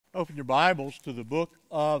Open your Bibles to the book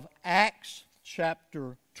of Acts,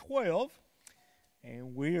 chapter 12.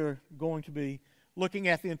 And we are going to be looking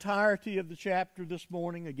at the entirety of the chapter this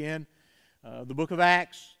morning. Again, the book of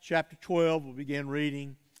Acts, chapter 12, we'll begin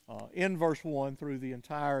reading in verse 1 through the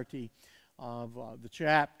entirety of the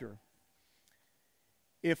chapter.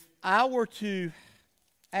 If I were to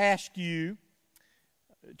ask you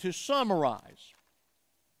to summarize,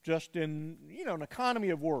 just in, an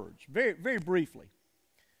economy of words, very, very briefly,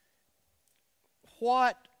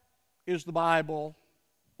 what is the Bible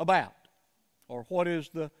about? Or what is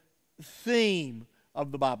the theme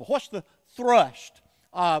of the Bible? What's the thrust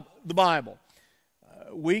of the Bible?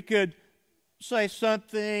 We could say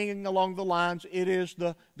something along the lines, it is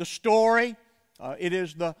the story, it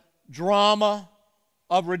is the drama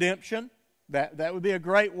of redemption. That would be a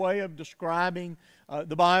great way of describing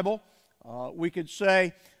the Bible. We could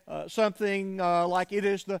say something like it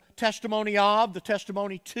is the testimony of, the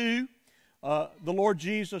testimony to the Lord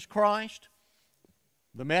Jesus Christ,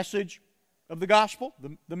 the message of the gospel,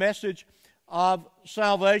 the message of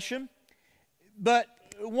salvation. But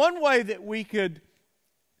one way that we could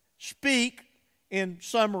speak in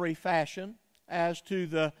summary fashion as to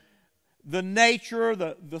the nature,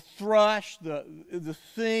 the thrust, the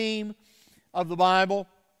theme of the Bible,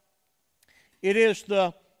 it is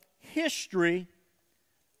the history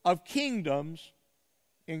of kingdoms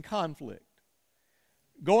in conflict.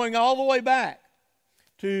 Going all the way back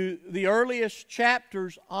to the earliest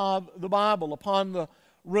chapters of the Bible, upon the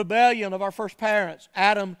rebellion of our first parents,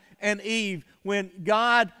 Adam and Eve, when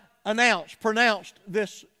God pronounced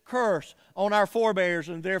this curse on our forebears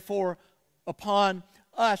and therefore upon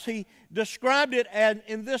us. He described it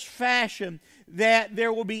in this fashion, that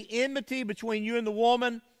there will be enmity between you and the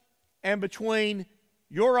woman, and between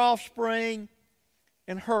your offspring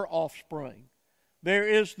and her offspring. There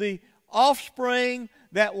is the offspring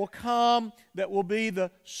that will come, that will be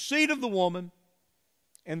the seed of the woman,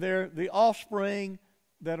 and they're the offspring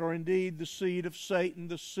that are indeed the seed of Satan,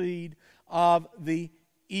 the seed of the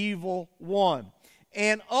evil one.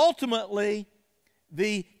 And ultimately,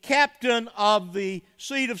 the captain of the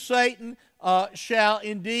seed of Satan shall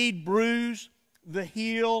indeed bruise the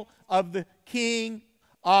heel of the king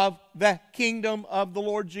of the kingdom of the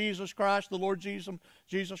Lord Jesus Christ, the Lord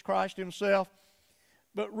Jesus Christ Himself.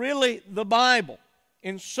 But really, the Bible,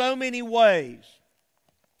 in so many ways,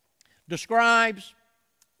 describes,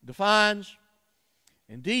 defines,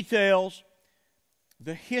 and details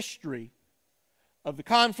the history of the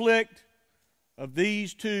conflict of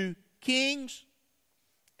these two kings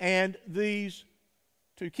and these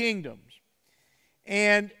two kingdoms.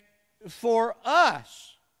 And for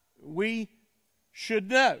us, we should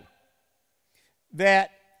know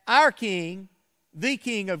that our King, the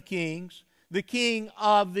King of Kings, the King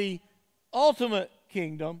of the ultimate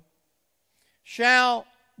kingdom, shall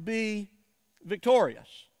be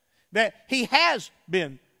victorious. That He has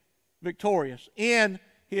been victorious in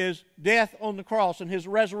His death on the cross and His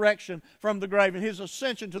resurrection from the grave and His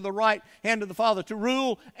ascension to the right hand of the Father to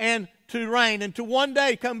rule and to reign and to one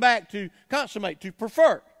day come back to consummate, to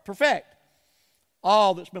perfect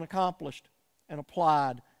all that's been accomplished and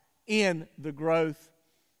applied in the growth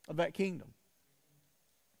of that kingdom.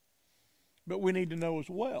 But we need to know as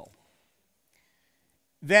well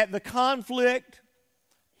that the conflict,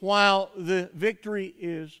 while the victory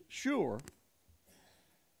is sure,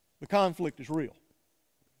 the conflict is real.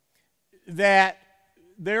 That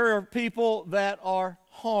there are people that are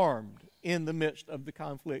harmed in the midst of the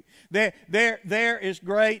conflict. There is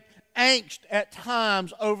great angst at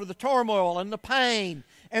times over the turmoil and the pain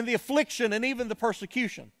and the affliction and even the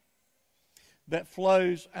persecution that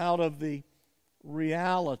flows out of the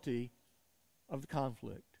reality of the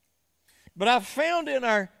conflict. But I've found in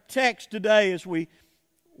our text today, as we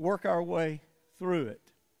work our way through it,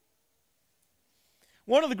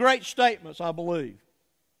 one of the great statements, I believe,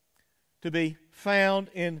 to be found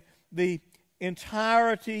in the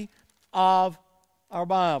entirety of our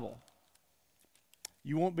Bible.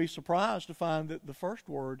 You won't be surprised to find that the first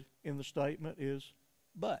word in the statement is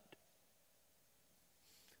but.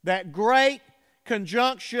 That great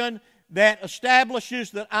conjunction that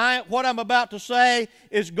establishes that what I'm about to say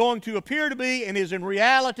is going to appear to be and is in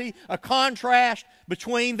reality a contrast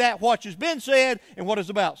between that which has been said and what is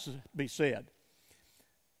about to be said.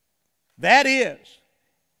 That is,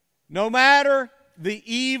 no matter the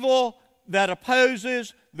evil that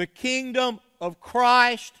opposes the kingdom of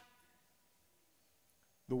Christ,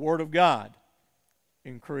 the Word of God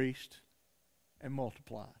increased and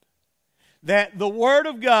multiplied. That the Word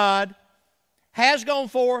of God has gone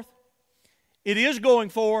forth, it is going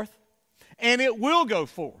forth, and it will go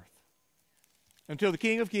forth until the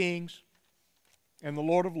King of Kings and the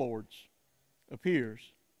Lord of Lords appears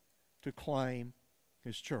to claim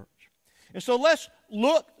His church. And so let's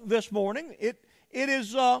look this morning. It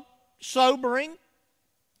is sobering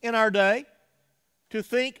in our day to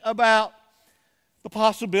think about the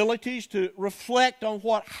possibilities, to reflect on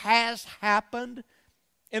what has happened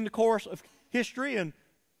in the course of history and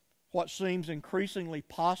what seems increasingly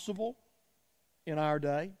possible in our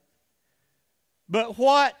day. But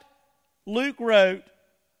what Luke wrote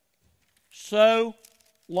so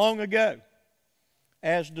long ago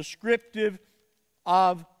as descriptive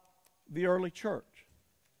of the early church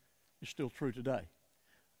is still true today.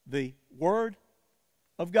 The Word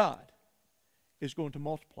of God is going to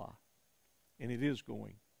multiply, and it is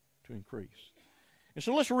going to increase. And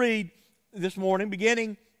so let's read this morning,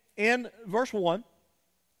 beginning in verse 1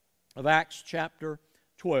 of Acts chapter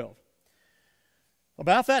 12.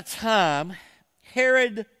 About that time,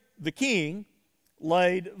 Herod the king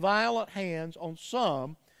laid violent hands on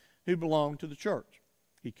some who belonged to the church.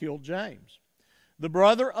 He killed James, the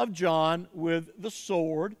brother of John, with the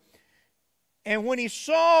sword. And when he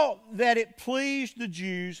saw that it pleased the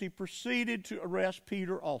Jews, he proceeded to arrest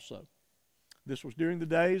Peter also. This was during the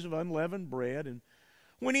days of unleavened bread. And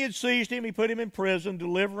when he had seized him, he put him in prison,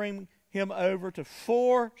 delivering him over to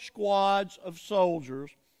 4 squads of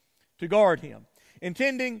soldiers to guard him,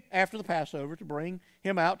 intending after the Passover to bring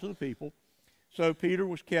him out to the people. So Peter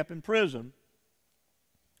was kept in prison.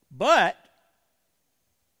 But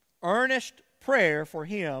earnest prayer for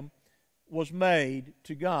him was made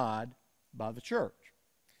to God by the church.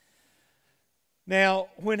 Now,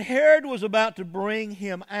 when Herod was about to bring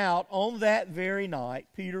him out on that very night,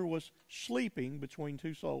 Peter was sleeping between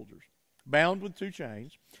 2 soldiers, bound with 2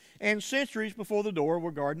 chains, and sentries before the door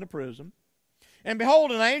were guarding the prison. And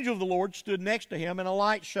behold, an angel of the Lord stood next to him, and a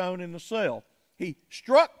light shone in the cell. He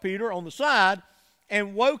struck Peter on the side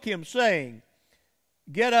and woke him, saying,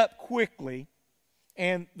 "Get up quickly."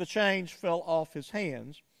 And the chains fell off his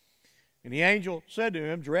hands. And the angel said to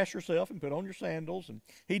him, "Dress yourself and put on your sandals." And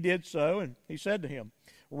he did so, and he said to him,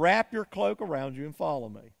 "Wrap your cloak around you and follow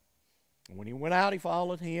me." And when he went out, he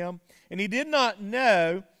followed him. And he did not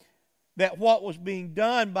know that what was being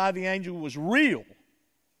done by the angel was real,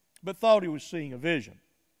 but thought he was seeing a vision.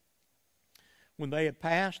 When they had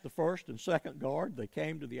passed the first and second guard, they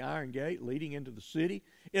came to the iron gate leading into the city.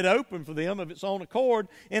 It opened for them of its own accord,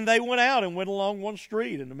 and they went out and went along one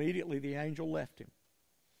street, and immediately the angel left him.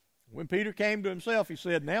 When Peter came to himself, he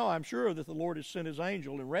said, "Now I'm sure that the Lord has sent his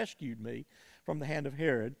angel and rescued me from the hand of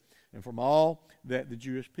Herod and from all that the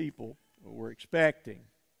Jewish people were expecting."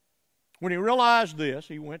 When he realized this,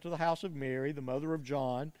 he went to the house of Mary, the mother of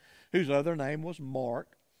John, whose other name was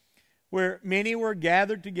Mark, where many were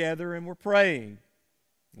gathered together and were praying.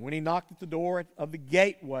 When he knocked at the door of the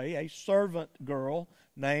gateway, a servant girl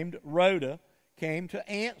named Rhoda came to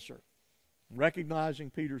answer. Recognizing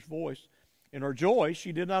Peter's voice, in her joy,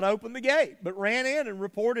 she did not open the gate, but ran in and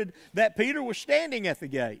reported that Peter was standing at the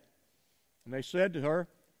gate. And they said to her,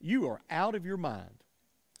 "You are out of your mind."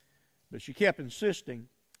 But she kept insisting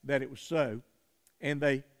that it was so, and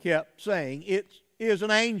they kept saying, "It is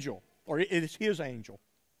an angel," or "it is his angel."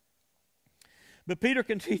 But Peter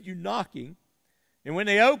continued knocking, and when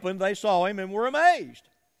they opened, they saw him and were amazed.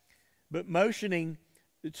 But motioning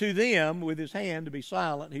to them with his hand to be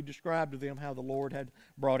silent, he described to them how the Lord had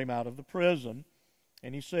brought him out of the prison.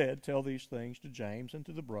 And he said, "Tell these things to James and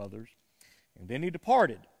to the brothers." And then he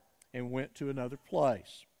departed and went to another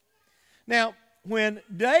place. Now, when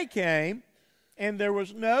day came, and there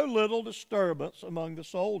was no little disturbance among the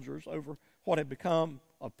soldiers over what had become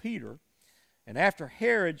of Peter, and after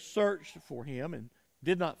Herod searched for him and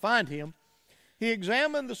did not find him, he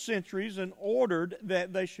examined the sentries and ordered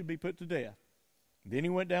that they should be put to death. Then he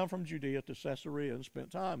went down from Judea to Caesarea and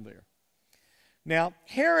spent time there. Now,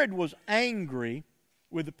 Herod was angry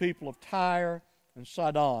with the people of Tyre and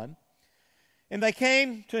Sidon, and they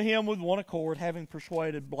came to him with one accord, having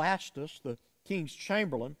persuaded Blastus, the king's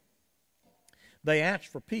chamberlain. They asked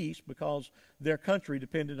for peace because their country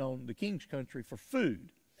depended on the king's country for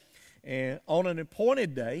food. And on an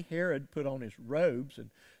appointed day, Herod put on his robes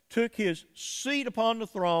and took his seat upon the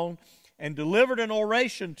throne and delivered an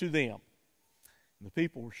oration to them. And the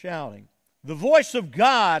people were shouting, "The voice of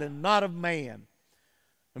God and not of man."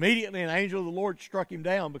 Immediately an angel of the Lord struck him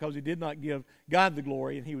down because he did not give God the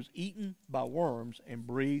glory, and he was eaten by worms and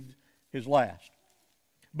breathed his last.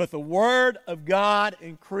 But the word of God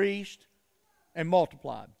increased and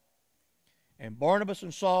multiplied. And Barnabas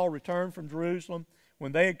and Saul returned from Jerusalem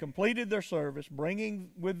when they had completed their service,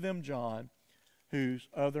 bringing with them John, whose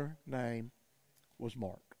other name was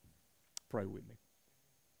Mark. Pray with me.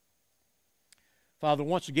 Father,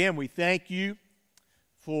 once again, we thank you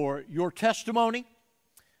for your testimony,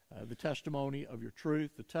 the testimony of your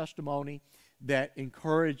truth, the testimony that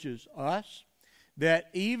encourages us,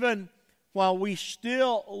 that even while we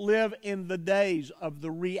still live in the days of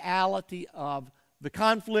the reality of the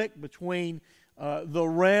conflict between the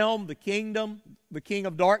realm, the kingdom, the king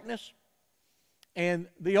of darkness, and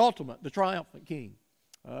the ultimate, the triumphant king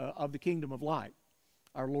of the kingdom of light,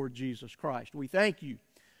 our Lord Jesus Christ. We thank you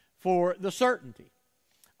for the certainty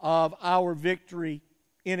of our victory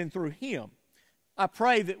in and through Him. I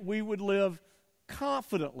pray that we would live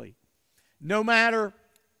confidently, no matter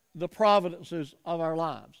the providences of our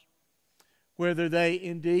lives, whether they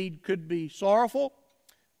indeed could be sorrowful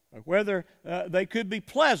or whether they could be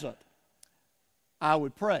pleasant. I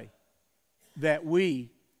would pray that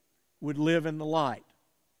we would live in the light,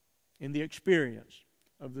 in the experience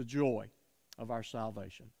of the joy of our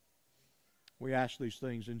salvation. We ask these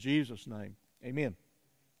things in Jesus' name. Amen.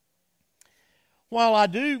 While I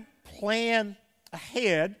do plan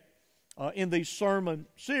ahead in these sermon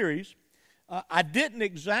series, I didn't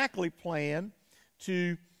exactly plan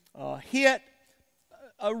to hit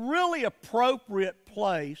a really appropriate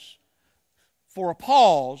place for a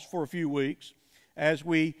pause for a few weeks as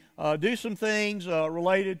we do some things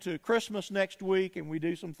related to Christmas next week, and we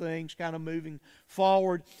do some things kind of moving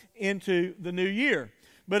forward into the new year.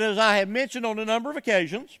 But as I have mentioned on a number of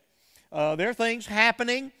occasions, there are things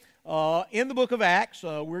happening in the book of Acts.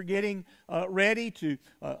 We're getting ready to,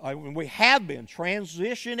 we have been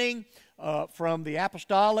transitioning from the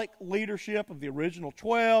apostolic leadership of the original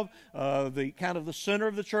 12, the kind of the center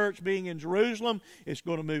of the church being in Jerusalem. It's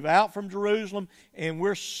going to move out from Jerusalem, and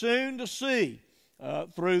we're soon to see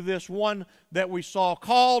through this one that we saw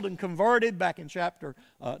called and converted back in chapter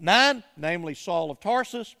 9, namely Saul of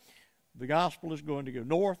Tarsus. The gospel is going to go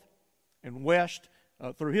north and west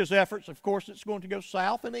through his efforts. Of course, it's going to go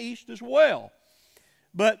south and east as well.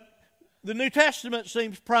 But the New Testament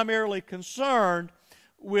seems primarily concerned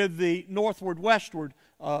with the northward-westward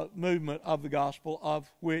movement of the gospel,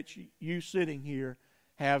 of which you sitting here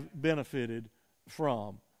have benefited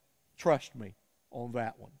from. Trust me on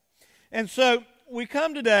that one. And so we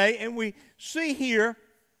come today and we see here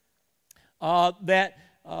that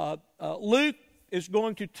Luke is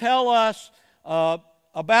going to tell us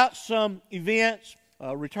about some events,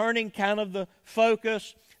 returning kind of the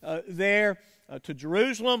focus there to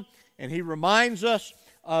Jerusalem. And he reminds us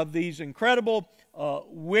of these incredible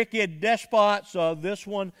wicked despots, this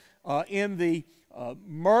one in the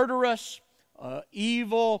murderous,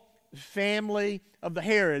 evil family of the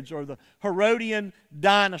Herods, or the Herodian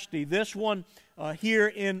dynasty. This one here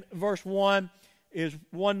in verse 1 is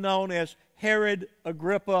one known as Herod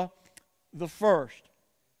Agrippa the First.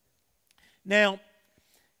 Now,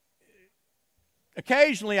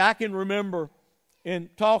 occasionally I can remember in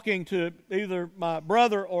talking to either my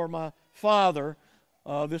brother or my father,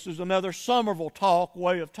 this is another Somerville talk,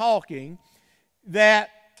 way of talking,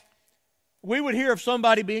 that we would hear of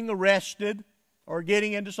somebody being arrested or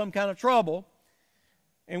getting into some kind of trouble,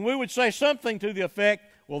 and we would say something to the effect,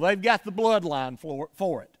 well, they've got the bloodline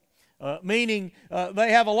for it. Meaning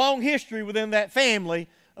they have a long history within that family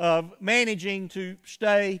of managing to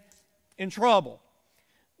stay in trouble.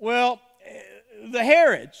 Well, the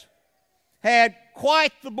Herods had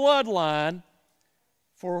quite the bloodline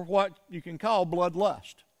for what you can call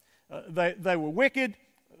bloodlust. They were wicked,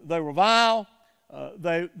 they were vile,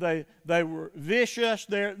 they were vicious,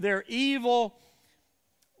 their evil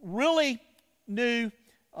really knew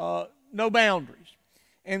no boundaries.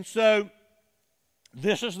 And so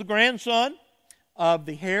this is the grandson of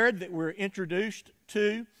the Herod that we're introduced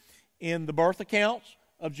to in the birth accounts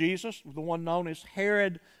of Jesus, the one known as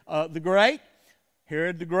Herod the Great.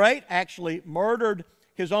 Herod the Great actually murdered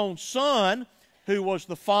his own son, who was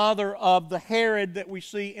the father of the Herod that we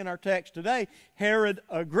see in our text today, Herod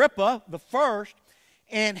Agrippa the First,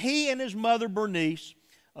 and he and his mother Bernice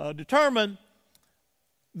determined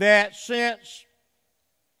that since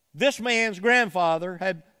this man's grandfather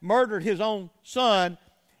had murdered his own son,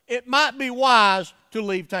 it might be wise to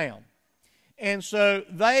leave town. And so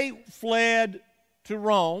they fled to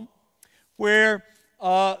Rome, where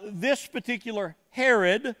this particular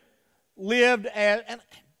Herod lived as, and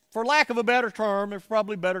for lack of a better term, there's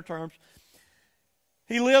probably better terms,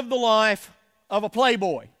 he lived the life of a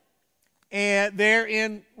playboy and there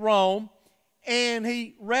in Rome, and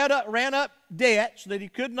he ran up debts that he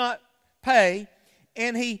could not pay,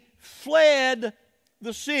 and he fled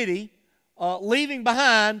the city, leaving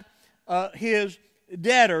behind his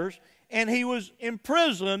debtors, and he was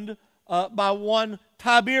imprisoned by one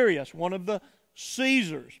Tiberius, one of the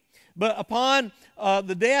Caesars. But upon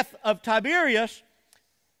the death of Tiberius,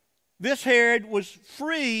 this Herod was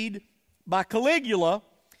freed by Caligula,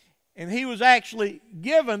 and he was actually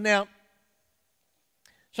given. Now,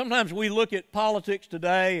 sometimes we look at politics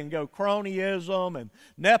today and go cronyism and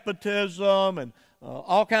nepotism and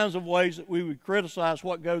all kinds of ways that we would criticize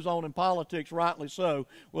what goes on in politics, rightly so.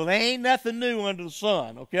 Well, there ain't nothing new under the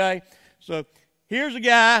sun, okay? So here's a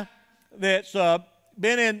guy that's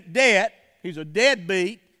been in debt. He's a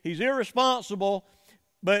deadbeat. He's irresponsible,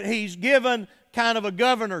 but he's given kind of a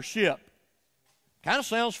governorship. Kind of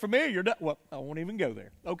sounds familiar. Well, I won't even go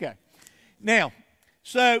there. Okay. Now,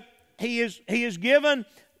 so he is given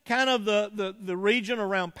kind of the region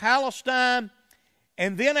around Palestine.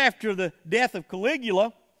 And then after the death of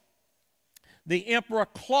Caligula, the Emperor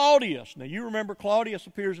Claudius. Now, you remember Claudius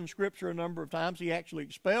appears in Scripture a number of times. He actually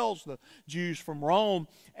expels the Jews from Rome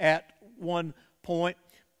at one point.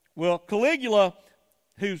 Well, Caligula,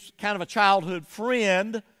 who's kind of a childhood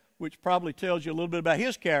friend, which probably tells you a little bit about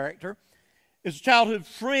his character, is a childhood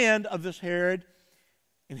friend of this Herod,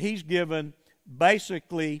 and he's given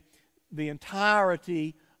basically the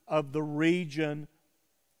entirety of the region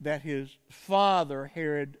that his father,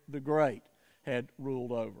 Herod the Great, had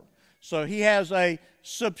ruled over. So he has a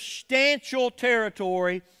substantial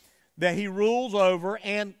territory that he rules over,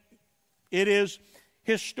 and it is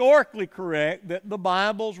historically correct that the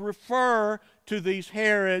Bibles refer to these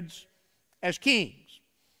Herods as kings,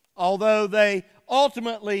 although they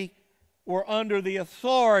ultimately were under the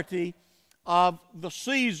authority of the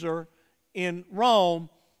Caesar in Rome.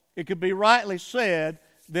 It could be rightly said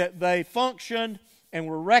that they functioned and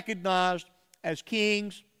were recognized as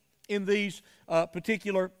kings in these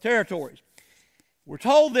particular territories. We're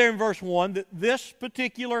told there in verse 1 that this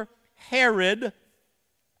particular Herod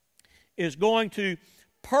is going to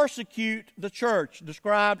persecute the church,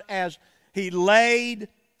 described as he laid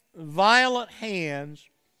violent hands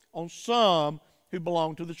on some who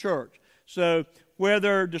belong to the church. So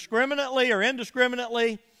whether discriminately or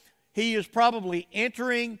indiscriminately, he is probably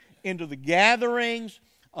entering into the gatherings,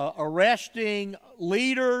 arresting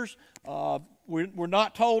leaders. We're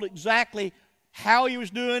not told exactly how he was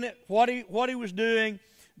doing it, what he was doing,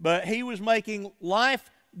 but he was making life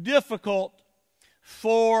difficult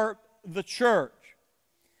for the church.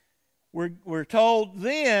 We're told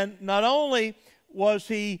then, not only was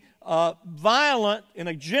he violent in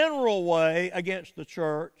a general way against the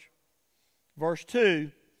church, verse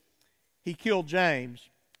 2, he killed James,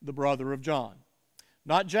 the brother of John.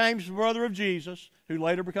 Not James, the brother of Jesus, who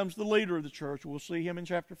later becomes the leader of the church. We'll see him in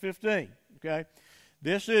chapter 15. Okay?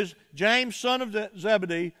 This is James, son of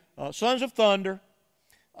Zebedee, sons of thunder,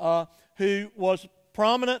 who was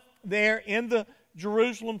prominent there in the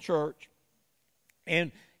Jerusalem church.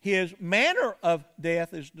 And his manner of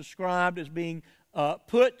death is described as being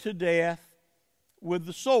put to death with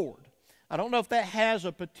the sword. I don't know if that has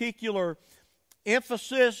a particular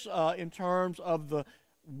emphasis in terms of the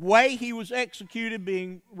way he was executed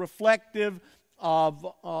being reflective of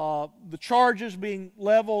the charges being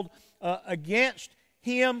leveled against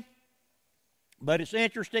him. But it's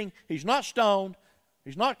interesting. He's not stoned.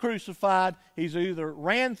 He's not crucified. He's either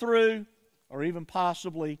ran through or even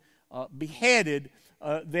possibly beheaded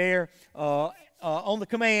there on the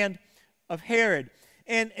command of Herod.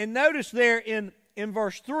 And notice there in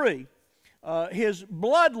verse 3, his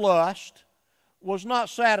bloodlust was not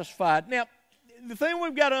satisfied. Now, the thing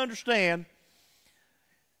we've got to understand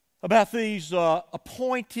about these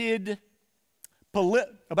appointed,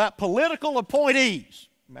 about political appointees,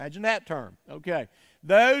 imagine that term, okay.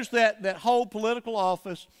 Those that hold political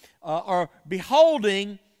office are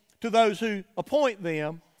beholding to those who appoint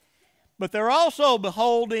them, but they're also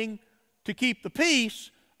beholding to keep the peace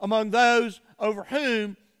among those over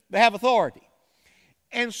whom they have authority.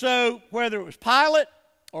 And so, whether it was Pilate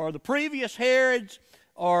or the previous Herods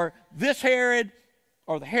or this Herod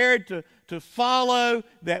or the Herod to follow,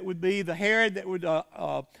 that would be the Herod that would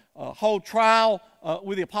hold trial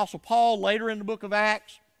with the Apostle Paul later in the book of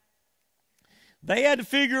Acts, they had to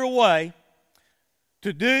figure a way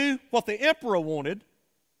to do what the emperor wanted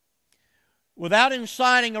without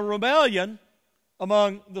inciting a rebellion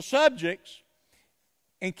among the subjects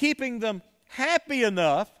and keeping them happy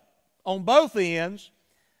enough on both ends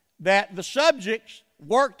that the subjects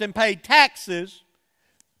worked and paid taxes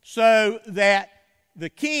so that the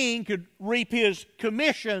king could reap his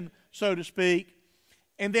commission, so to speak,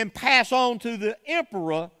 and then pass on to the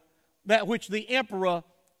emperor that which the emperor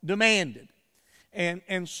demanded.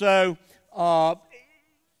 And so, kind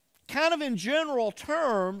of in general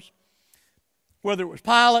terms, whether it was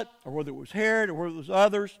Pilate or whether it was Herod or whether it was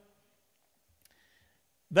others,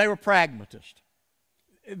 they were pragmatists.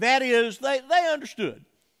 That is, they understood.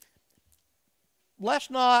 Let's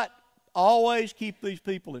not always keep these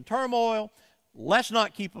people in turmoil. Let's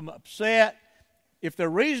not keep them upset. If they're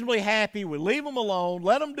reasonably happy, we leave them alone.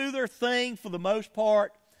 Let them do their thing for the most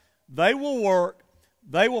part. They will work.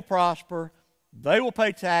 They will prosper. They will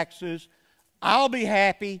pay taxes. I'll be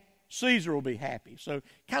happy. Caesar will be happy. So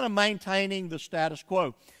kind of maintaining the status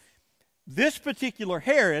quo. This particular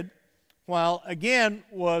Herod, while again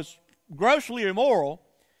was grossly immoral,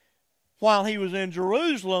 while he was in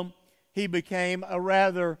Jerusalem, he became a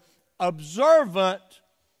rather observant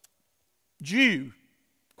Jew,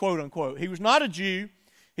 quote unquote. He was not a Jew.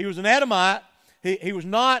 He was an Edomite. He was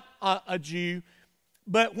not a Jew.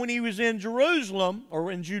 But when he was in Jerusalem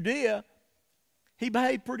or in Judea, he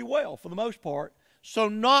behaved pretty well for the most part. So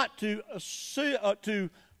not to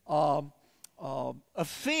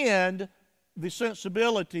offend the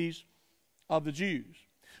sensibilities of the Jews.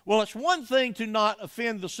 Well, it's one thing to not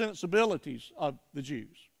offend the sensibilities of the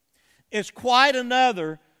Jews. It's quite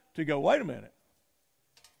another to go, wait a minute.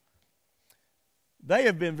 They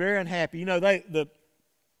have been very unhappy. You know,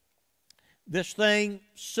 this thing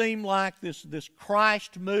seemed like this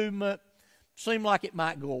Christ movement seemed like it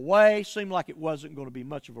might go away, seemed like it wasn't going to be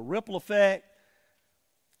much of a ripple effect.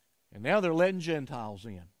 And now they're letting Gentiles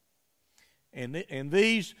in. And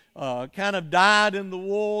these kind of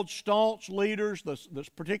dyed-in-the-wool, staunch leaders,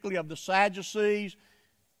 particularly of the Sadducees,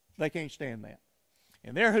 they can't stand that.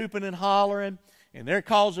 And they're hooping and hollering, and they're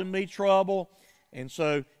causing me trouble. And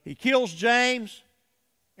so he kills James,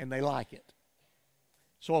 and they like it.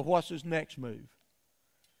 So what's his next move?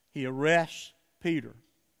 He arrests Peter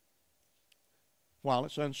while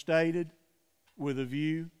it's unstated, with a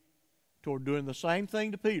view toward doing the same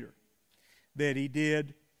thing to Peter that he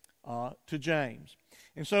did to James.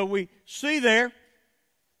 And so we see there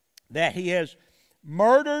that he has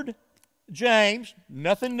murdered James.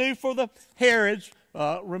 Nothing new for the Herods.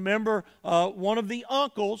 Remember, one of the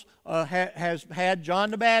uncles has had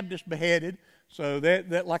John the Baptist beheaded. So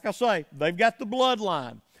that, like I say, they've got the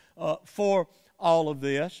bloodline for all of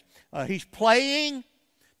this. He's playing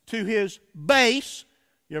to his base.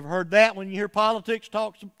 You ever heard that when you hear politics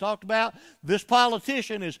talked about? This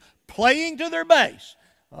politician is playing to their base.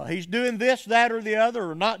 He's doing this, that, or the other,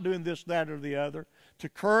 or not doing this, that, or the other, to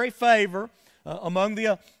curry favor among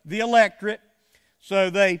the electorate. So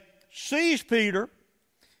they seize Peter,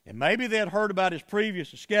 and maybe they had heard about his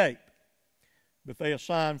previous escape, but they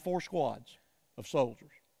assigned 4 squads of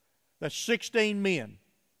soldiers. That's 16 men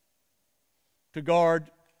to guard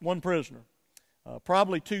one prisoner.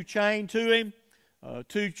 Probably 2 chained to him,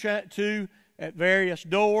 2 at various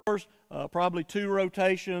doors, probably 2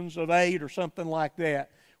 rotations of 8 or something like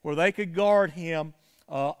that, where they could guard him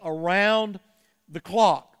around the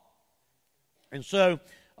clock. And so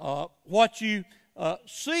what you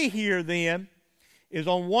see here then is,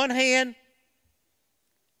 on one hand,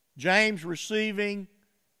 James receiving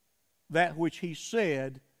that which he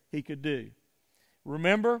said he could do.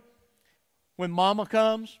 Remember when Mama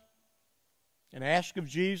comes and asks of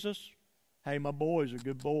Jesus, hey, my boys are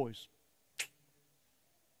good boys.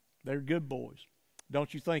 They're good boys.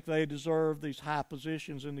 Don't you think they deserve these high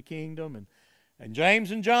positions in the kingdom? And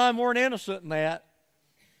James and John weren't innocent in that.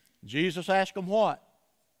 Jesus asked them what?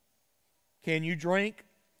 Can you drink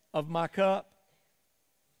of my cup?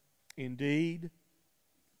 Indeed,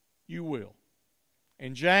 you will.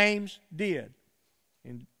 And James did,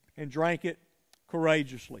 and drank it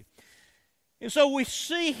courageously. And so we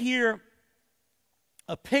see here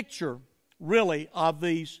a picture, really, of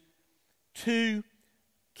these 2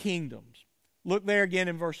 kingdoms. Look there again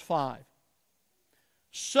in verse 5.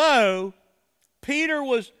 So Peter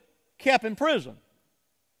was kept in prison.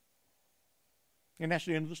 And that's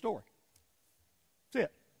the end of the story. That's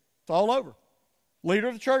it. It's all over. Leader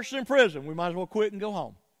of the church is in prison. We might as well quit and go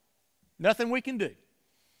home. Nothing we can do.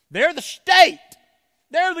 They're the state.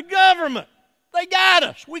 They're the government. They got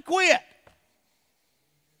us. We quit.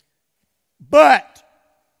 But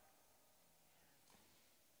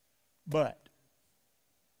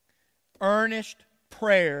earnest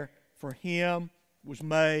prayer for him was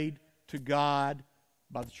made to God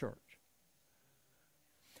by the church.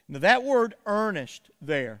 Now that word earnest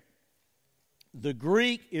there, the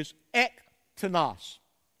Greek is ektenos.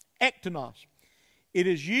 Ektenos. It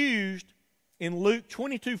is used in Luke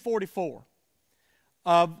 22:44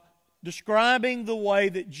 of describing the way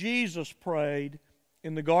that Jesus prayed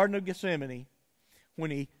in the Garden of Gethsemane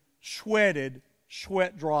when he sweated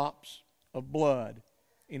sweat drops of blood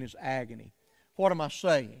in his agony. What am I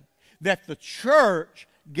saying? That the church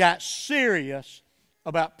got serious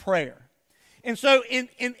about prayer. And so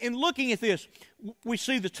in looking at this, we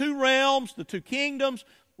see the 2 realms, the 2 kingdoms.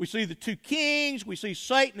 We see the two kings. We see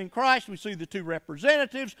Satan and Christ. We see the two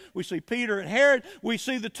representatives. We see Peter and Herod. We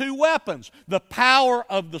see the two weapons, the power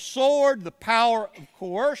of the sword, the power of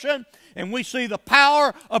coercion, and we see the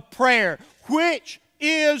power of prayer. Which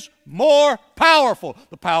is more powerful,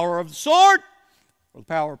 the power of the sword or the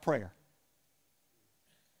power of prayer?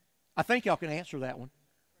 I think y'all can answer that one.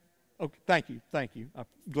 Okay, thank you. I'm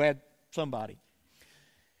glad somebody.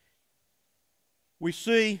 We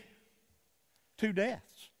see two deaths.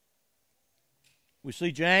 We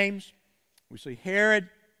see James. We see Herod.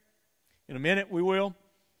 In a minute we will.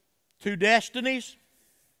 Two destinies,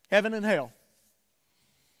 heaven and hell.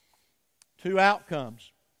 Two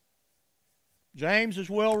outcomes. James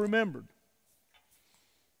is well remembered.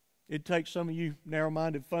 It takes some of you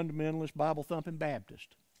narrow-minded fundamentalist, Bible-thumping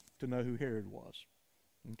Baptists to know who Herod was.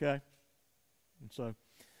 Okay? And so,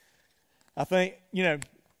 I think,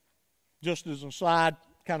 just as an aside,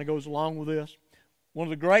 kind of goes along with this. One of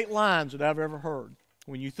the great lines that I've ever heard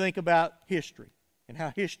when you think about history and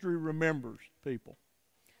how history remembers people.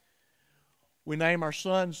 We name our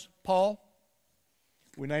sons Paul.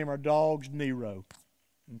 We name our dogs Nero.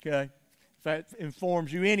 Okay? If that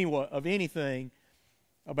informs you of anything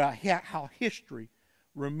about how history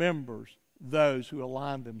remembers those who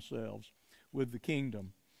align themselves with the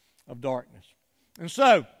kingdom of darkness. And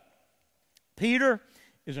so, Peter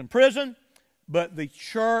is in prison, but the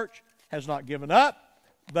church has not given up.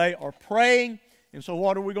 They are praying. And so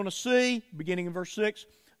what are we going to see? Beginning in verse 6,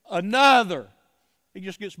 another. It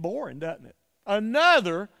just gets boring, doesn't it?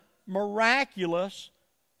 Another miraculous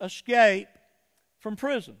escape from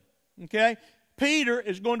prison. Okay? Peter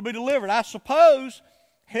is going to be delivered. I suppose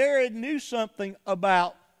Herod knew something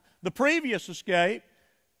about the previous escape,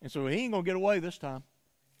 and so he ain't going to get away this time.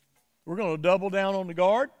 We're going to double down on the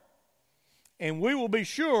guard, and we will be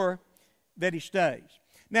sure that he stays.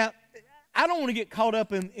 Now, I don't want to get caught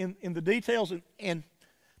up in the details, and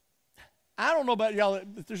I don't know about y'all,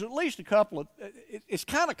 but there's at least a couple of, it's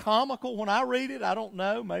kind of comical when I read it. I don't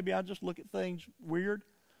know. Maybe I just look at things weird.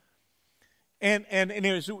 And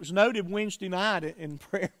as it was noted Wednesday night in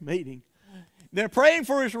prayer meeting, they're praying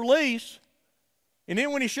for his release, and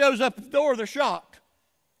then when he shows up at the door, they're shocked.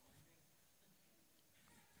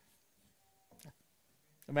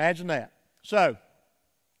 Imagine that. So,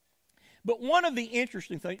 but one of the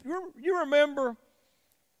interesting things, you remember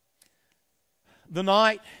the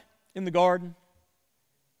night in the garden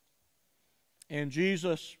and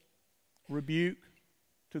Jesus rebuked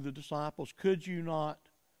to the disciples, could you not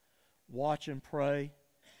watch and pray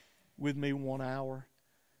with me 1 hour?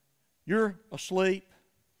 You're asleep.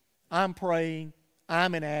 I'm praying.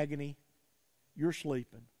 I'm in agony. You're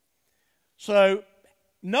sleeping. So,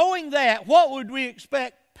 knowing that, what would we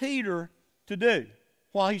expect Peter to do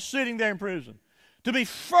while he's sitting there in prison? To be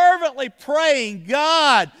fervently praying,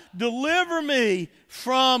 God, deliver me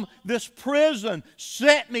from this prison.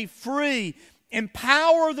 Set me free.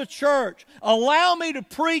 Empower the church. Allow me to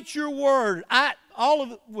preach your word. All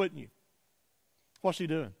of it, wouldn't you? What's he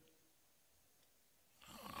doing?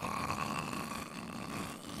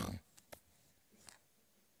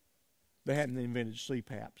 They hadn't invented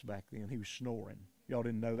CPAPs back then. He was snoring. Y'all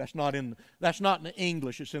didn't know. That's not in the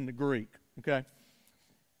English. It's in the Greek. Okay.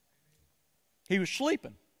 He was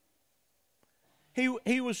sleeping.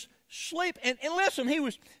 He was sleeping. And listen, he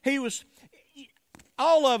was.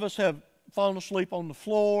 All of us have fallen asleep on the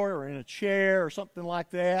floor or in a chair or something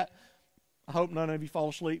like that. I hope none of you fall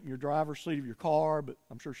asleep in your driver's seat of your car, but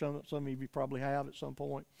I'm sure some of you probably have at some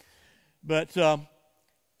point. But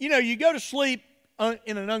you go to sleep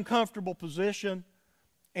in an uncomfortable position,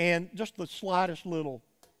 and just the slightest little,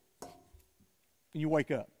 and you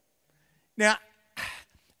wake up. Now,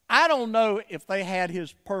 I don't know if they had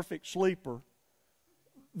his perfect sleeper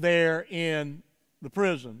there in the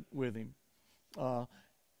prison with him.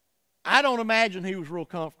 I don't imagine he was real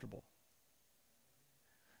comfortable.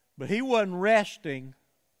 But he wasn't resting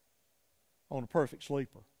on a perfect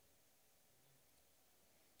sleeper.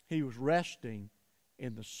 He was resting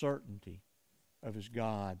in the certainty of his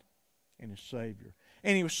God and his Savior.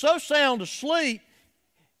 And he was so sound asleep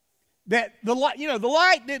that the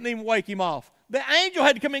light didn't even wake him off. The angel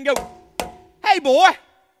had to come in and go, hey, boy.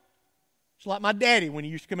 It's like my daddy when he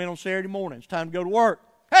used to come in on Saturday morning. It's time to go to work.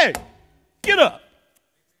 Hey, get up.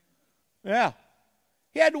 Yeah.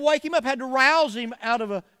 He had to wake him up, had to rouse him out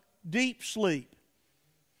of a deep sleep.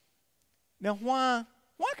 Now, why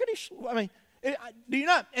could he? I mean, do you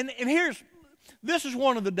not? And this is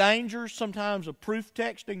one of the dangers sometimes of proof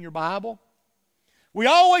texting your Bible. We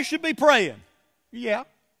always should be praying, yeah,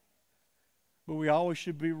 but we always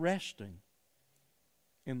should be resting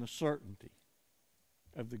in the certainty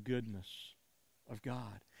of the goodness of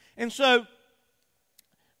God. And so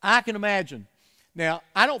I can imagine. Now,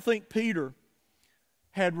 I don't think Peter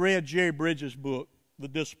had read Jerry Bridges' book, The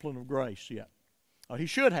Discipline of Grace, yet. He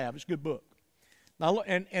should have. It's a good book. Now,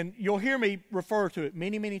 and you'll hear me refer to it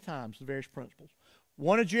many, many times, the various principles.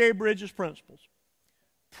 One of Jerry Bridges' principles,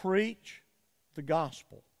 preach the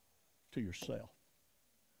gospel to yourself.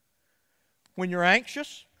 When you're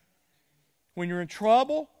anxious, when you're in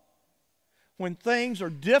trouble, when things are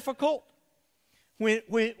difficult, when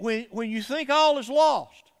you think all is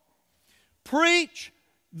lost, preach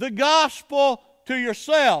the gospel to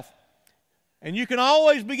yourself. And you can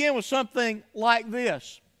always begin with something like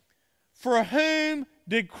this. For whom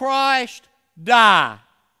did Christ die?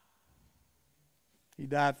 He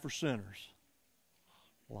died for sinners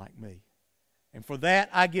like me. And for that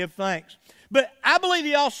I give thanks. But I believe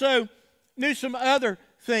he also knew some other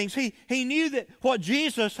things. He knew that what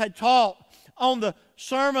Jesus had taught on the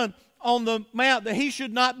Sermon on the Mount, that he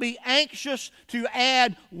should not be anxious to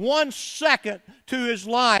add 1 second to his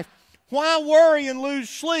life. Why worry and lose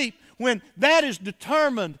sleep when that is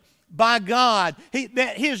determined by God?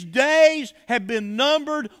 That his days had been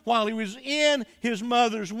numbered while he was in his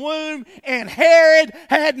mother's womb, and Herod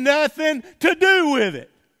had nothing to do with it.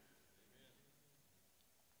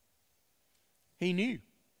 He knew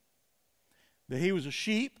that he was a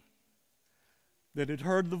sheep that had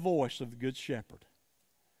heard the voice of the Good Shepherd,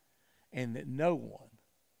 and that no one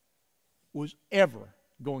was ever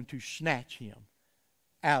going to snatch him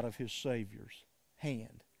out of his Savior's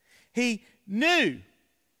hand. He knew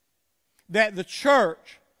that the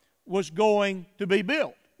church was going to be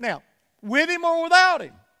built. Now, with him or without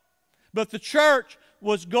him, but the church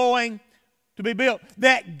was going to be built.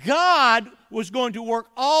 That God was going to work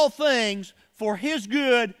all things for his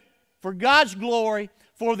good, for God's glory,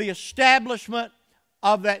 for the establishment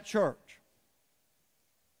of that church.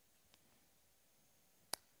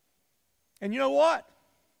 And you know what?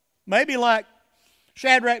 Maybe like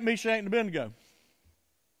Shadrach, Meshach, and Abednego.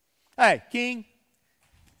 Hey, king,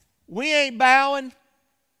 we ain't bowing.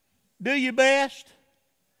 Do your best.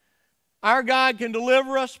 Our God can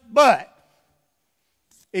deliver us, but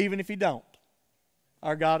even if he don't,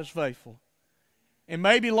 our God is faithful. And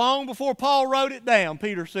maybe long before Paul wrote it down,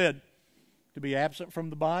 Peter said, to be absent from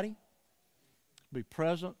the body, be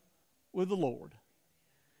present with the Lord.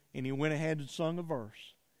 And he went ahead and sung a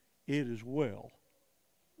verse. It is well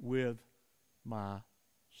with my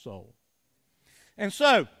soul. And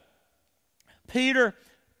so, Peter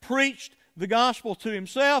preached the gospel to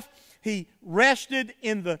himself. He rested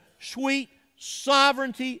in the sweet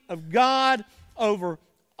sovereignty of God over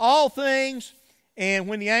all things. And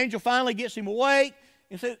when the angel finally gets him awake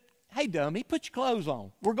and said, hey, dummy, put your clothes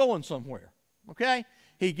on. We're going somewhere. Okay?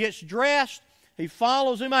 He gets dressed. He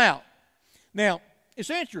follows him out. Now, it's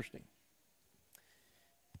interesting.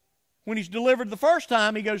 When he's delivered the first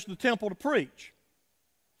time, he goes to the temple to preach.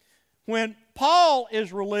 When Paul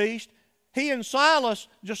is released, he and Silas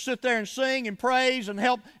just sit there and sing and praise and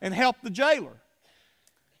help the jailer.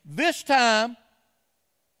 This time,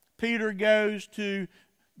 Peter goes to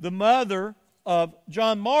the mother of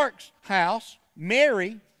John Mark's house,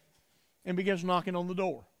 Mary, and begins knocking on the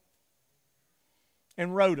door.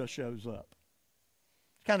 And Rhoda shows up.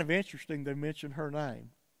 It's kind of interesting they mention her name.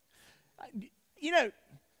 You know,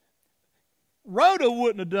 Rhoda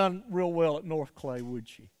wouldn't have done real well at North Clay, would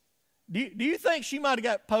she? Do you think she might have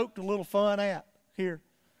got poked a little fun at here?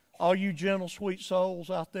 All you gentle, sweet souls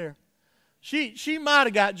out there. She might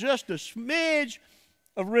have got just a smidge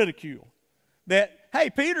of ridicule. That, hey,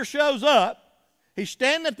 Peter shows up. He's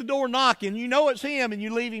standing at the door knocking. You know it's him, and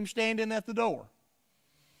you leave him standing at the door.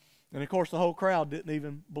 And, of course, the whole crowd didn't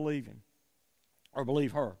even believe him or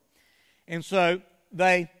believe her. And so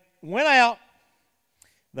they went out.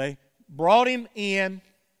 They brought him in.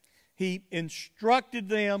 He instructed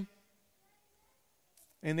them.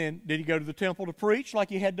 And then, did he go to the temple to preach like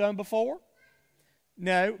he had done before?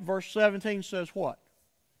 No. Verse 17 says what?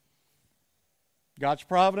 God's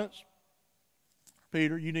providence.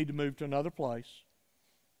 Peter, you need to move to another place.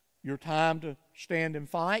 Your time to stand and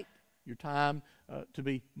fight, your time to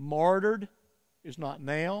be martyred is not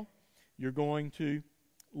now. You're going to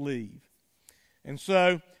leave. And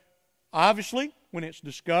so, obviously, when it's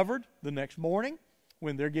discovered the next morning,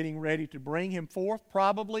 when they're getting ready to bring him forth,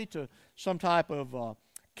 probably to some type of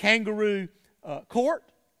kangaroo court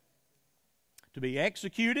to be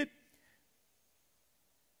executed,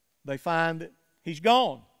 they find that he's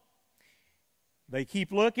gone. They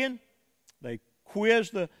keep looking. They quiz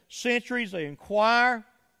the sentries. They inquire.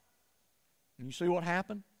 And you see what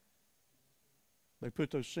happened? They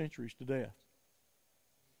put those sentries to death.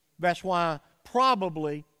 That's why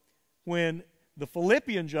probably when the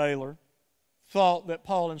Philippian jailer thought that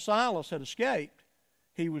Paul and Silas had escaped,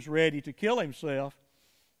 he was ready to kill himself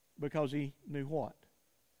because he knew what?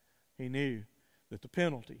 He knew that the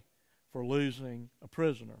penalty for losing a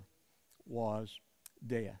prisoner was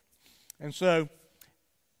death. And so,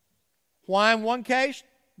 why in one case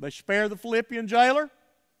they spare the Philippian jailer?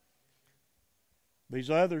 These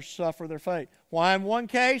others suffer their fate. Why in one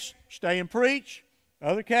case stay and preach?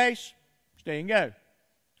 Other case, stay and go.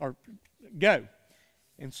 Or go.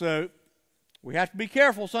 And so, we have to be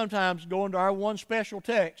careful sometimes going to our one special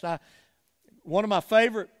text. One of my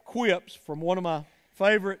favorite quips from one of my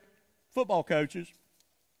favorite football coaches,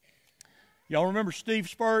 y'all remember Steve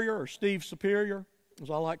Spurrier or Steve Superior, as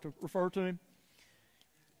I like to refer to him?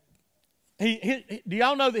 Do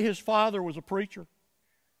y'all know that his father was a preacher?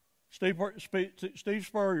 Steve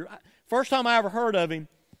Spurrier. First time I ever heard of him.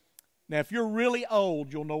 Now, if you're really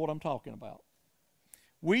old, you'll know what I'm talking about.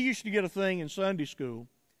 We used to get a thing in Sunday school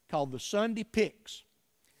called the Sunday Picks.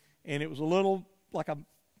 And it was a little, like a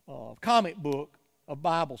comic book of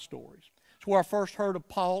Bible stories. It's where I first heard of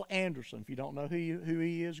Paul Anderson. If you don't know who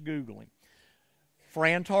he is, Google him.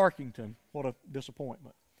 Fran Tarkington, what a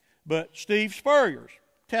disappointment. But Steve Spurrier's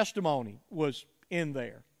testimony was in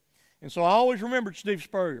there. And so I always remembered Steve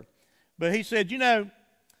Spurrier. But he said, you know,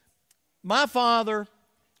 my father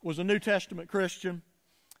was a New Testament Christian,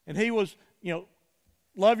 and he was, you know,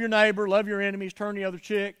 love your neighbor, love your enemies, turn the other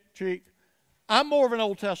cheek. I'm more of an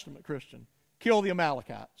Old Testament Christian. Kill the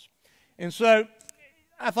Amalekites. And so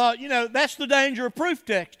I thought, you know, that's the danger of proof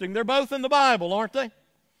texting. They're both in the Bible, aren't they?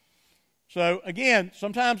 So, again,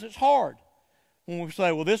 sometimes it's hard when we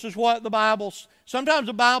say, well, this is what the Bible's... Sometimes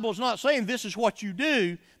the Bible is not saying this is what you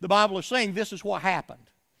do. The Bible is saying this is what happened.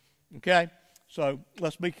 Okay? So,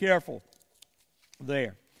 let's be careful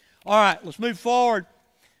there. All right, let's move forward.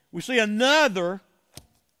 We see another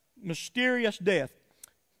mysterious death.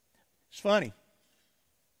 It's funny.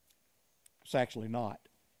 It's actually not.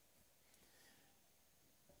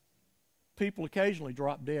 People occasionally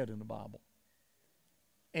drop dead in the Bible.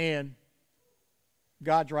 And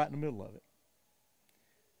God's right in the middle of it.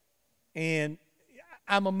 And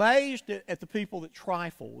I'm amazed at the people that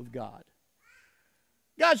trifle with God.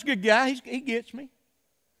 God's a good guy. He gets me.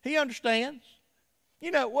 He understands. You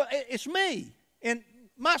know, well, it's me. And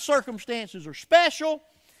my circumstances are special,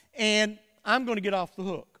 and I'm going to get off the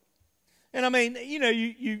hook. And I mean, you know,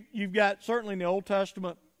 you've got certainly in the Old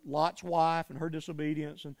Testament, Lot's wife and her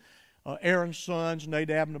disobedience, and Aaron's sons,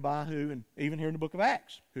 Nadab and Abihu, and even here in the book of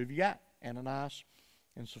Acts, who have you got? Ananias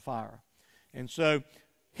and Sapphira. And so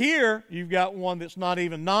here you've got one that's not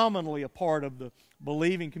even nominally a part of the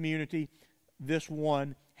believing community, this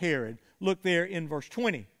one, Herod. Look there in verse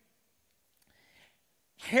 20.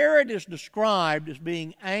 Herod is described as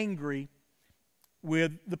being angry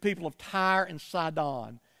with the people of Tyre and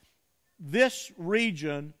Sidon. This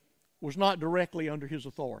region was not directly under his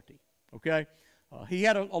authority. Okay? He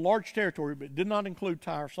had a large territory, but it did not include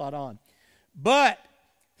Tyre or Sidon. But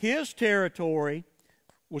his territory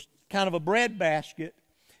was kind of a breadbasket,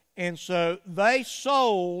 and so they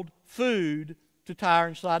sold food to Tyre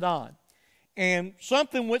and Sidon. And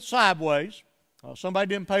something went sideways. Somebody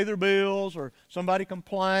didn't pay their bills, or somebody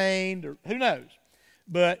complained, or who knows.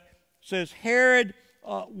 But it says Herod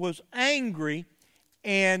was angry,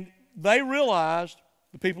 and they realized,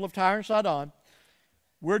 the people of Tyre and Sidon,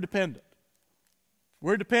 we're dependent.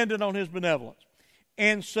 We're dependent on his benevolence.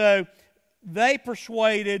 And so they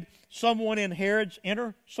persuaded someone in Herod's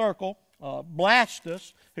inner circle,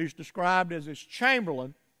 Blastus, who's described as his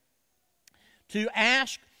chamberlain, to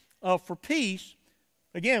ask for peace.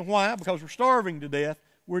 Again, why? Because we're starving to death.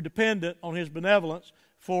 We're dependent on his benevolence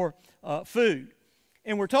for food.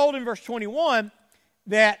 And we're told in verse 21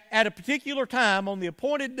 that at a particular time, on the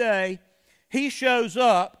appointed day, he shows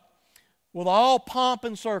up with all pomp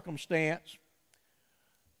and circumstance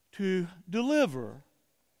to deliver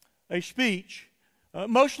a speech,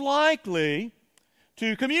 most likely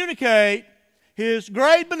to communicate his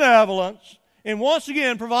great benevolence in once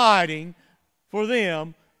again providing for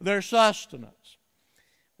them their sustenance.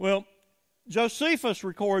 Well, Josephus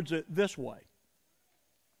records it this way.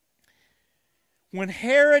 When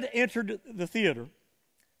Herod entered the theater,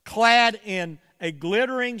 clad in a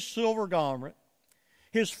glittering silver garment,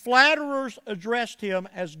 his flatterers addressed him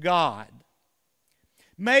as God.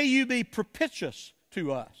 May you be propitious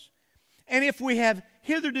to us. And if we have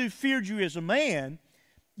hitherto feared you as a man,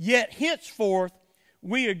 yet henceforth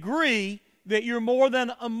we agree that you're more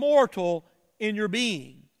than a mortal in your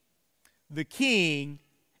being. The king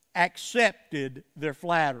accepted their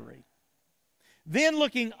flattery. Then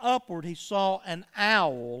looking upward, he saw an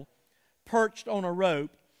owl perched on a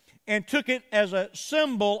rope, and took it as a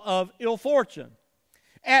symbol of ill fortune.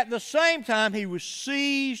 At the same time, he was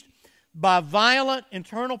seized by violent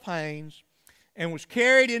internal pains and was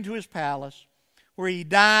carried into his palace, where he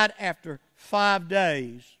died after 5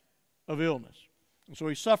 days of illness. And so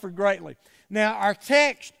he suffered greatly. Now, our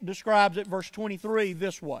text describes it, verse 23,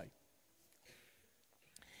 this way.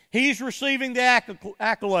 He's receiving the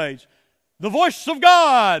accolades. The voice of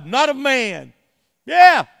God, not of man.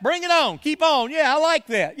 Yeah, bring it on. Keep on. Yeah, I like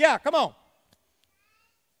that. Yeah, come on.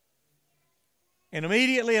 And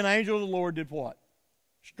immediately an angel of the Lord did what?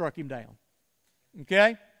 Struck him down.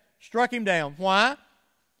 Okay? Struck him down. Why?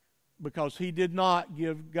 Because he did not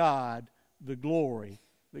give God the glory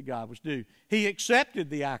that God was due. He accepted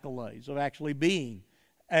the accolades of actually being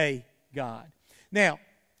a God. Now,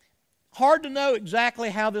 hard to know exactly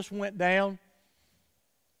how this went down.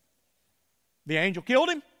 The angel killed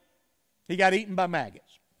him. He got eaten by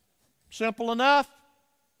maggots. Simple enough.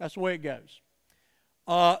 That's the way it goes.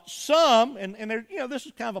 Some, and this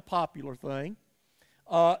is kind of a popular thing,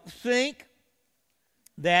 think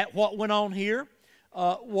that what went on here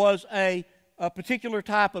was a particular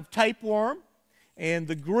type of tapeworm. And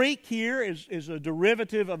the Greek here is a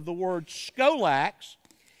derivative of the word scolax.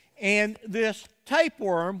 And this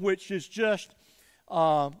tapeworm, which is just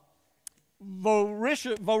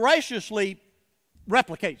voraciously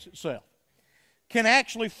replicates itself, can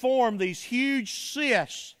actually form these huge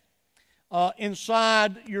cysts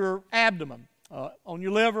inside your abdomen, on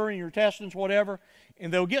your liver and your intestines, whatever.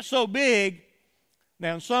 And they'll get so big,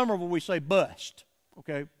 now in summer we say bust,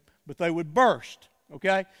 okay? But they would burst,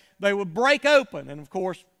 okay? They would break open, and of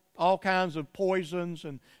course all kinds of poisons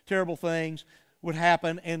and terrible things would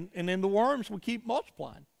happen, and then the worms would keep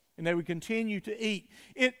multiplying, and they would continue to eat.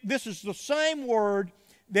 This is the same word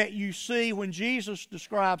that you see when Jesus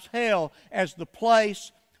describes hell as the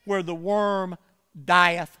place where the worm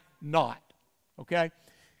dieth not. Okay?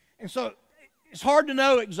 And so it's hard to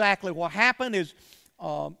know exactly what happened.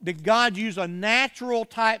 Did God use a natural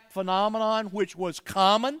type phenomenon which was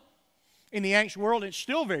common in the ancient world? It's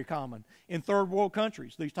still very common in third world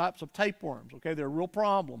countries, these types of tapeworms. Okay? They're a real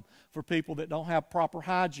problem for people that don't have proper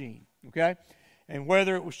hygiene. Okay? And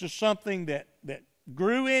whether it was just something that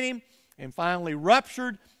grew in him and finally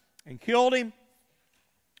ruptured and killed him,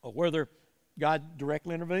 or whether God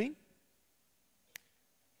directly intervened,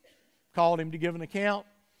 called him to give an account,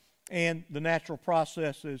 and the natural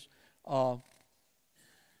processes took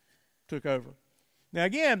over. Now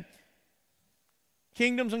again,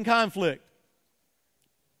 kingdoms in conflict.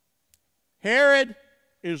 Herod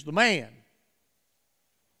is the man.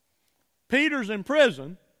 Peter's in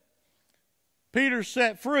prison. Peter's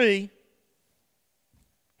set free.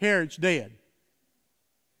 Herod's dead.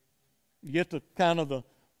 You get the kind of the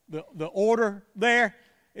order there.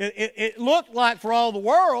 It looked like, for all the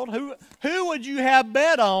world, who would you have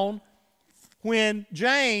bet on when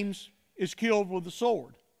James is killed with the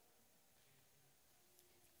sword?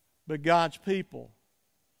 But God's people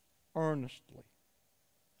earnestly,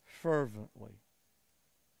 fervently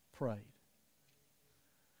prayed.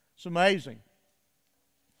 It's amazing.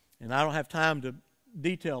 And I don't have time to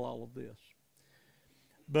detail all of this.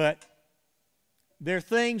 But there are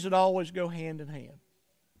things that always go hand in hand.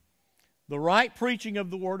 The right preaching of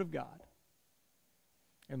the Word of God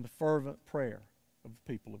and the fervent prayer of the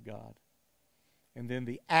people of God. And then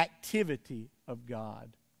the activity of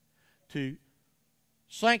God to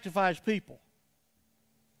sanctify His people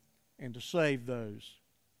and to save those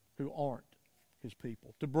who aren't His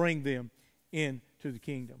people, to bring them into the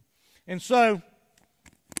kingdom. And so,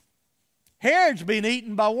 Herod's been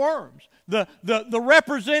eaten by worms. The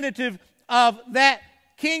representative of that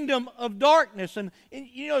kingdom of darkness. And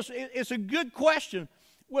you know, it's a good question.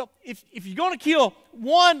 Well, if you're going to kill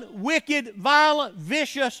one wicked, violent,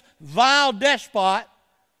 vicious, vile despot,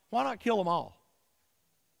 why not kill them all?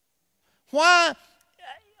 Why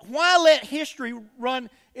let history run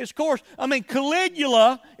its course? I mean,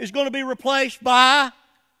 Caligula is going to be replaced by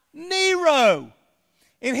Nero.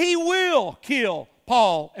 And he will kill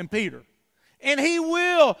Paul and Peter. And he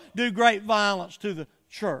will do great violence to the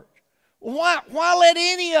church. Why let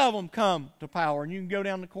any of them come to power? And you can go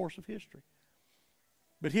down the course of history.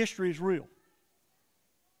 But history is real.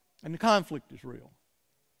 And the conflict is real.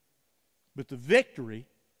 But the victory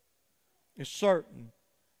is certain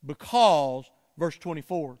because, verse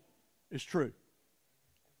 24, is true.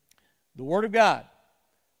 The Word of God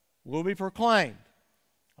will be proclaimed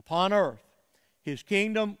upon earth. His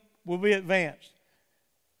kingdom will be advanced.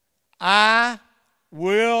 I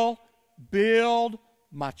will build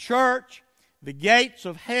my church. The gates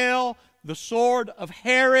of hell, the sword of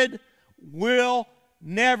Herod will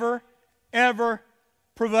never, ever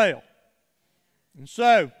prevail. And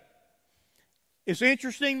so, it's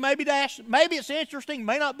interesting maybe to ask, maybe it's interesting,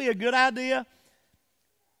 may not be a good idea.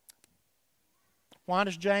 Why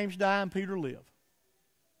does James die and Peter live?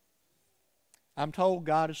 I'm told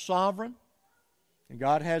God is sovereign and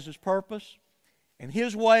God has His purpose. And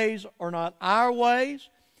His ways are not our ways.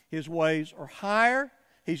 His ways are higher.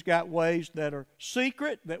 He's got ways that are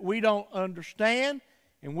secret that we don't understand,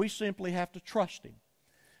 and we simply have to trust Him.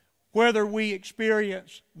 Whether we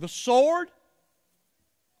experience the sword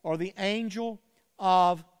or the angel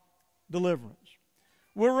of deliverance.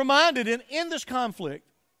 We're reminded in this conflict,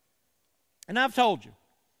 and I've told you,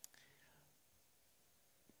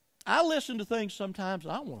 I listen to things sometimes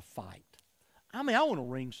and I want to fight. I want to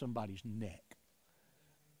wring somebody's neck.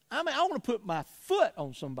 I want to put my foot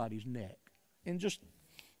on somebody's neck and just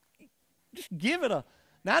give it a...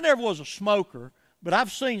 Now, I never was a smoker, but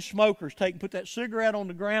I've seen smokers put that cigarette on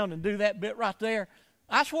the ground and do that bit right there.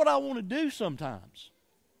 That's what I want to do sometimes.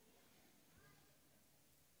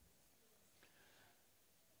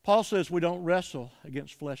 Paul says we don't wrestle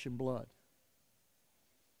against flesh and blood,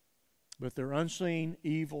 but they're unseen,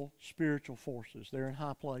 evil, spiritual forces. They're in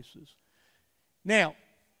high places. Now,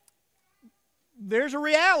 there's a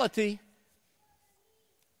reality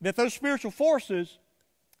that those spiritual forces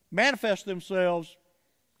manifest themselves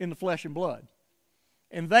in the flesh and blood.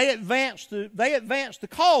 And they advance the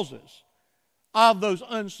causes of those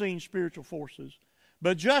unseen spiritual forces.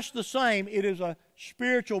 But just the same, it is a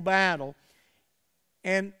spiritual battle.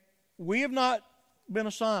 And we have not been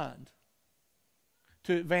assigned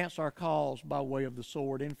to advance our cause by way of the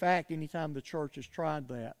sword. In fact, anytime the church has tried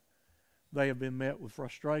that, they have been met with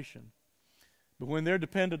frustration. But when they're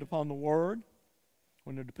dependent upon the Word,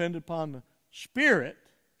 when they're dependent upon the Spirit,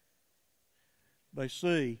 they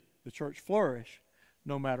see the church flourish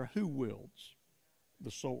no matter who wields the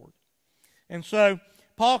sword. And so,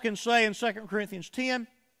 Paul can say in 2 Corinthians 10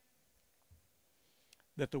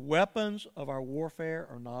 that the weapons of our warfare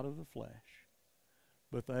are not of the flesh,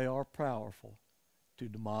 but they are powerful to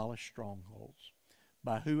demolish strongholds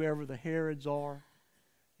by whoever the Herods are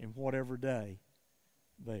in whatever day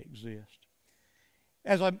they exist.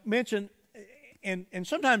 As I mentioned, and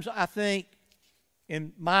sometimes I think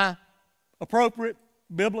in my appropriate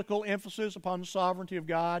biblical emphasis upon the sovereignty of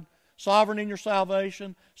God, sovereign in your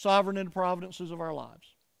salvation, sovereign in the providences of our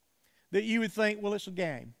lives, that you would think, well, it's a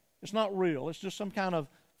game. It's not real. It's just some kind of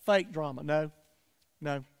fake drama.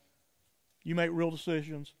 No. You make real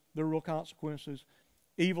decisions. There are real consequences.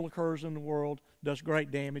 Evil occurs in the world, does great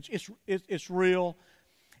damage. It's real.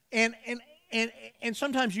 And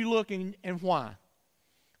sometimes you look and why?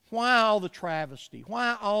 Why all the travesty?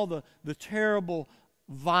 Why all the terrible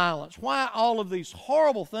violence? Why all of these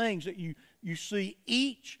horrible things that you see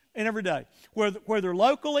each and every day? Whether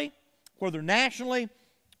locally, whether nationally,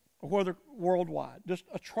 or whether worldwide. Just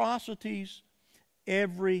atrocities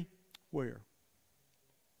everywhere.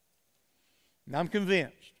 And I'm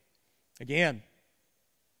convinced, again,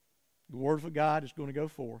 the Word of God is going to go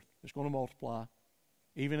forth. It's going to multiply,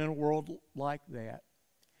 even in a world like that.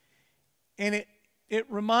 And it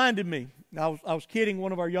reminded me, I was kidding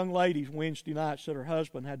one of our young ladies Wednesday night, said her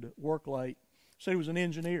husband had to work late. Said he was an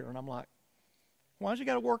engineer. And I'm like, why does he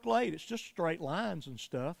got to work late? It's just straight lines and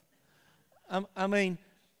stuff.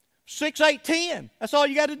 6, 8, 10. That's all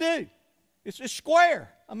you got to do. It's square.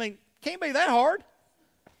 Can't be that hard.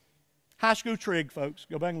 High school trig, folks.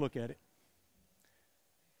 Go back and look at it.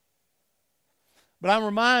 But I'm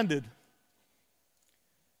reminded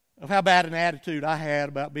of how bad an attitude I had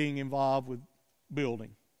about being involved with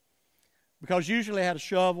building. Because usually I had a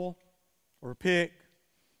shovel or a pick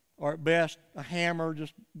or at best a hammer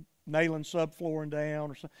just nailing subflooring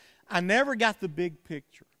down or something. I never got the big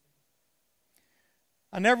picture.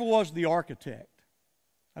 I never was the architect.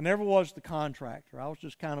 I never was the contractor. I was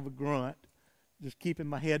just kind of a grunt, just keeping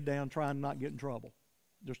my head down, trying to not get in trouble,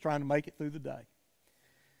 just trying to make it through the day.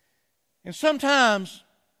 And sometimes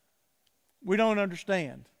we don't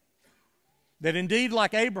understand that indeed,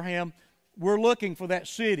 like Abraham, we're looking for that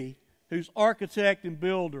city whose architect and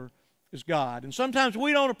builder is God. And sometimes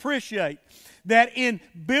we don't appreciate that in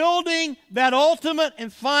building that ultimate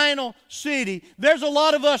and final city, there's a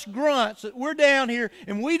lot of us grunts that we're down here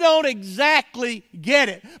and we don't exactly get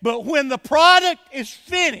it. But when the product is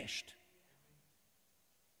finished,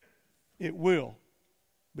 it will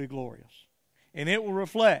be glorious. And it will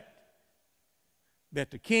reflect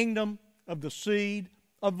that the kingdom of the seed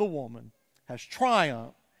of the woman has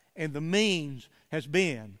triumphed, and the means has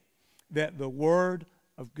been that the Word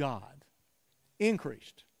of God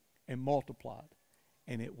increased and multiplied,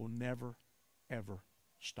 and it will never, ever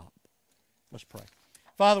stop. Let's pray.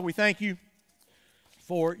 Father, we thank you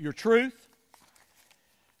for your truth.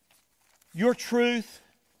 Your truth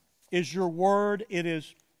is your word. It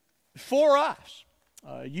is for us.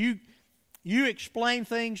 You explain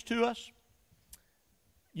things to us.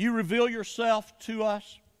 You reveal yourself to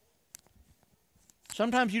us.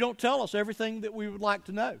 Sometimes you don't tell us everything that we would like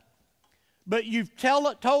to know. But you've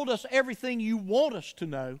told us everything you want us to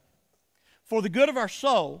know for the good of our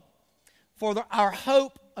soul, for our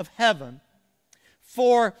hope of heaven,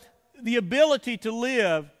 for the ability to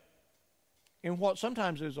live in what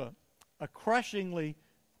sometimes is a crushingly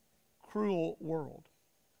cruel world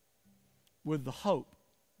with the hope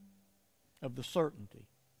of the certainty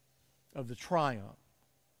of the triumph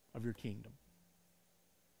of your kingdom.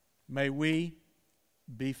 May we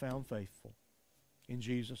be found faithful. In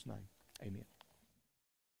Jesus' name, amen.